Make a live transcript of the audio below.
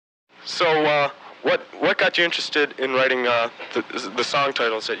So, what got you interested in writing the song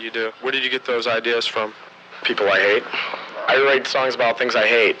titles that you do? Where did you get those ideas from? People I hate. I write songs about things I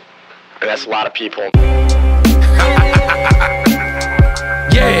hate, and that's a lot of people.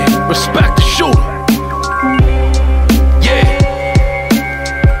 Yeah, respect the shooter.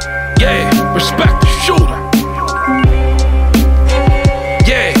 Yeah, respect the shooter.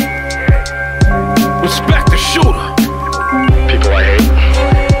 Yeah, respect the shooter. People I hate.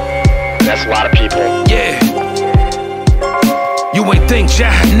 That's a lot of people. Yeah. You ain't think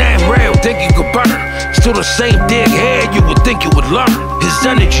Jahannam real, think you could burn. Still the same dig head, you would think you would learn. His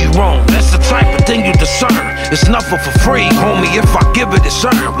energy wrong, that's the type of thing you discern. It's nothing for free, homie, if I give it, it's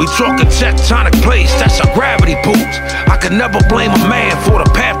earned. We talking tectonic plates, that's how gravity pulls. I could never blame a man for the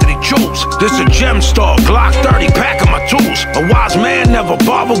path that he chose. This a gem star, Glock 30, packing my tools. A wise man never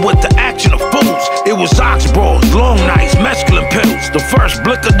bothered with the action of fools. It was ox brawls, long nights, mescaline pills. The first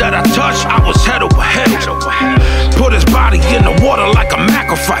blicker that I touched, I was head over heels. Put his body in the water like a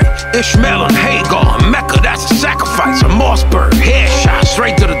macrophyte. Ishmael and Hagar, Mecca, that's a sacrifice. A Mossberg, headshot,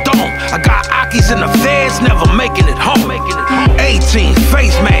 straight to the dome. I got Akis in the feds, never making it home. 18,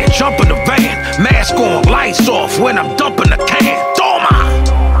 face man, jumping the van. Mask on, lights off when I'm dumping the can. Toma!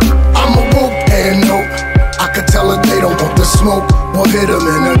 I'm a whoop and nope. I could tell that they don't want the smoke. We'll hit them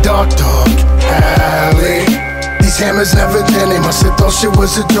in a dark alley. These hammers never jam, they must have thought shit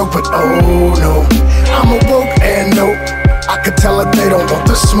was a joke, but oh no. I'm a woke and nope. I could tell that they don't want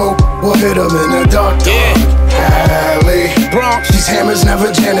the smoke. We'll hit them in a dark alley. Bronx. These hammers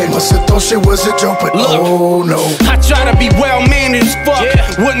never jam, they must have thought shit was a joke, but oh no. I try to be well-mannered as fuck.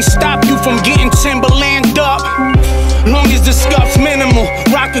 Wouldn't stop you from getting Timberland up. Long as the scuff's minimal,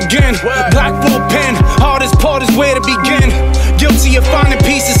 rock again. Black bullpen, hardest part is where to begin. Guilty of finding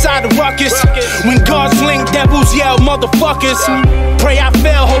peace inside the ruckus. When gods link, devils yell motherfuckers. Pray I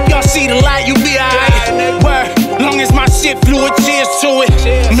fail, hope y'all see the light, you be alright. Word, long as my shit fluid, cheers to it.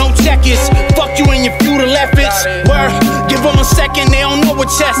 No checkers, fuck you and your futile efforts. Word, give them a second, they don't know what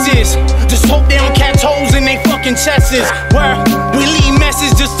chess is. Just hope they don't catch holes in they fucking chests. Word, we leave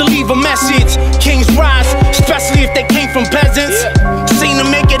message just to leave a message. Kings rise, especially if they came from peasants. Seen to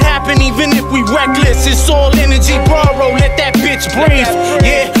make it happen even if we reckless. It's all energy, borrow, let that bitch breathe.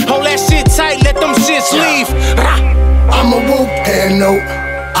 Yeah, hold that shit tight, let them shits leave. I'm a whoop and nope.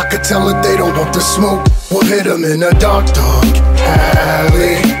 I could tell that they don't want the smoke. We'll hit them in a dark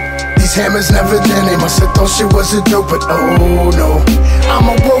alley. These hammers never jam, they must have thought shit was a joke, but oh no. I'm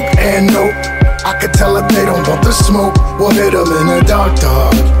a woke and nope. I could tell that they don't want the smoke. We'll hit them in a dark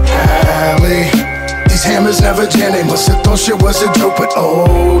alley. These hammers never jam, they must have thought shit was a joke, but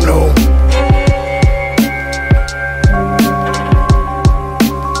oh no.